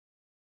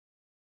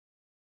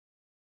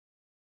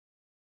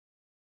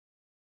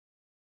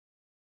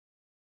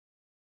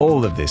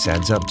All of this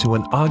adds up to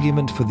an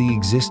argument for the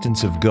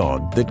existence of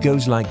God that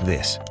goes like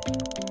this.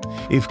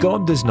 If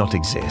God does not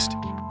exist,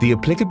 the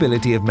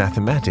applicability of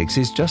mathematics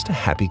is just a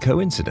happy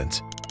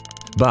coincidence.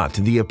 But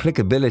the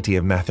applicability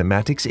of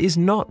mathematics is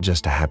not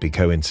just a happy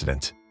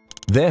coincidence.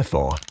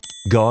 Therefore,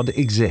 God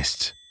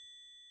exists.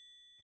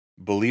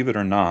 Believe it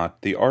or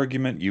not, the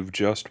argument you've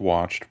just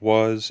watched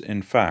was,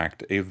 in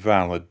fact, a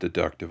valid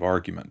deductive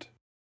argument,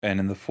 and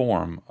in the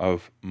form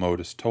of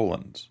modus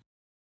tollens.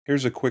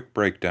 Here's a quick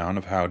breakdown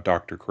of how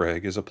Dr.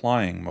 Craig is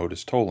applying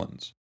modus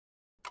tollens.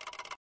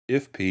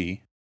 If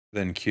P,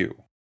 then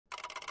Q.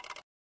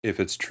 If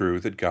it's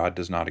true that God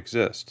does not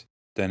exist,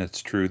 then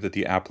it's true that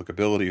the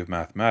applicability of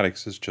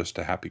mathematics is just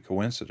a happy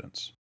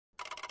coincidence.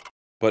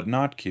 But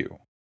not Q.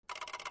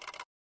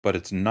 But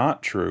it's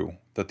not true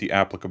that the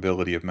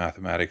applicability of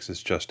mathematics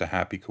is just a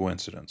happy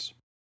coincidence.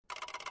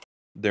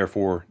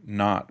 Therefore,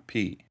 not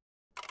P.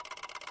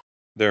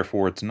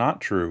 Therefore, it's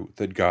not true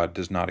that God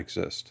does not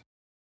exist.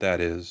 That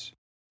is,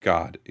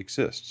 God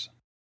exists.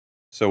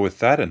 So with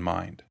that in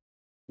mind,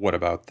 what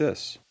about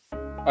this?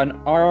 An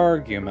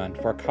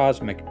argument for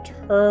cosmic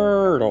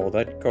turtle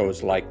that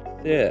goes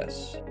like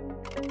this.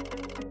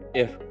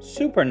 If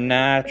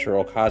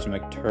supernatural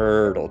cosmic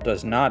turtle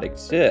does not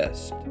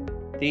exist,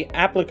 the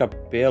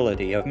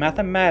applicability of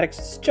mathematics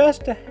is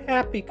just a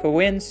happy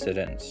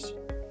coincidence.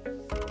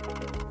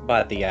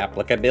 But the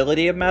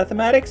applicability of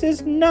mathematics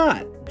is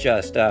not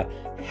just a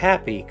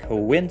happy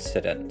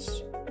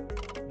coincidence.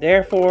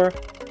 Therefore,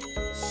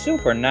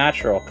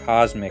 supernatural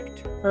cosmic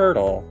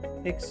turtle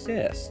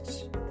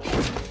exists.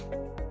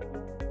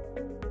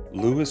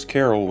 Lewis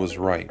Carroll was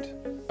right.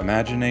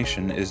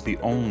 Imagination is the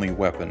only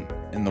weapon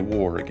in the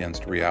war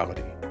against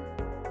reality.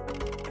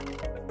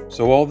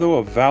 So although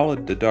a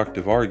valid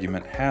deductive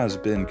argument has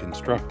been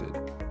constructed,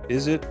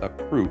 is it a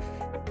proof?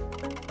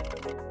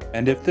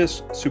 And if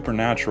this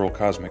supernatural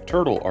cosmic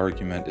turtle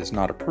argument is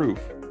not a proof,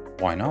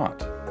 why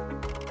not?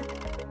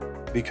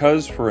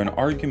 Because for an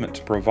argument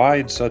to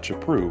provide such a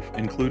proof,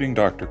 including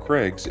Dr.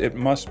 Craig's, it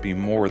must be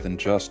more than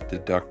just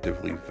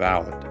deductively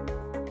valid.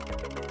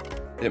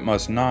 It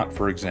must not,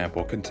 for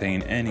example,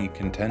 contain any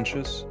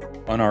contentious,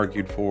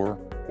 unargued for,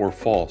 or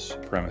false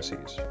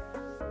premises.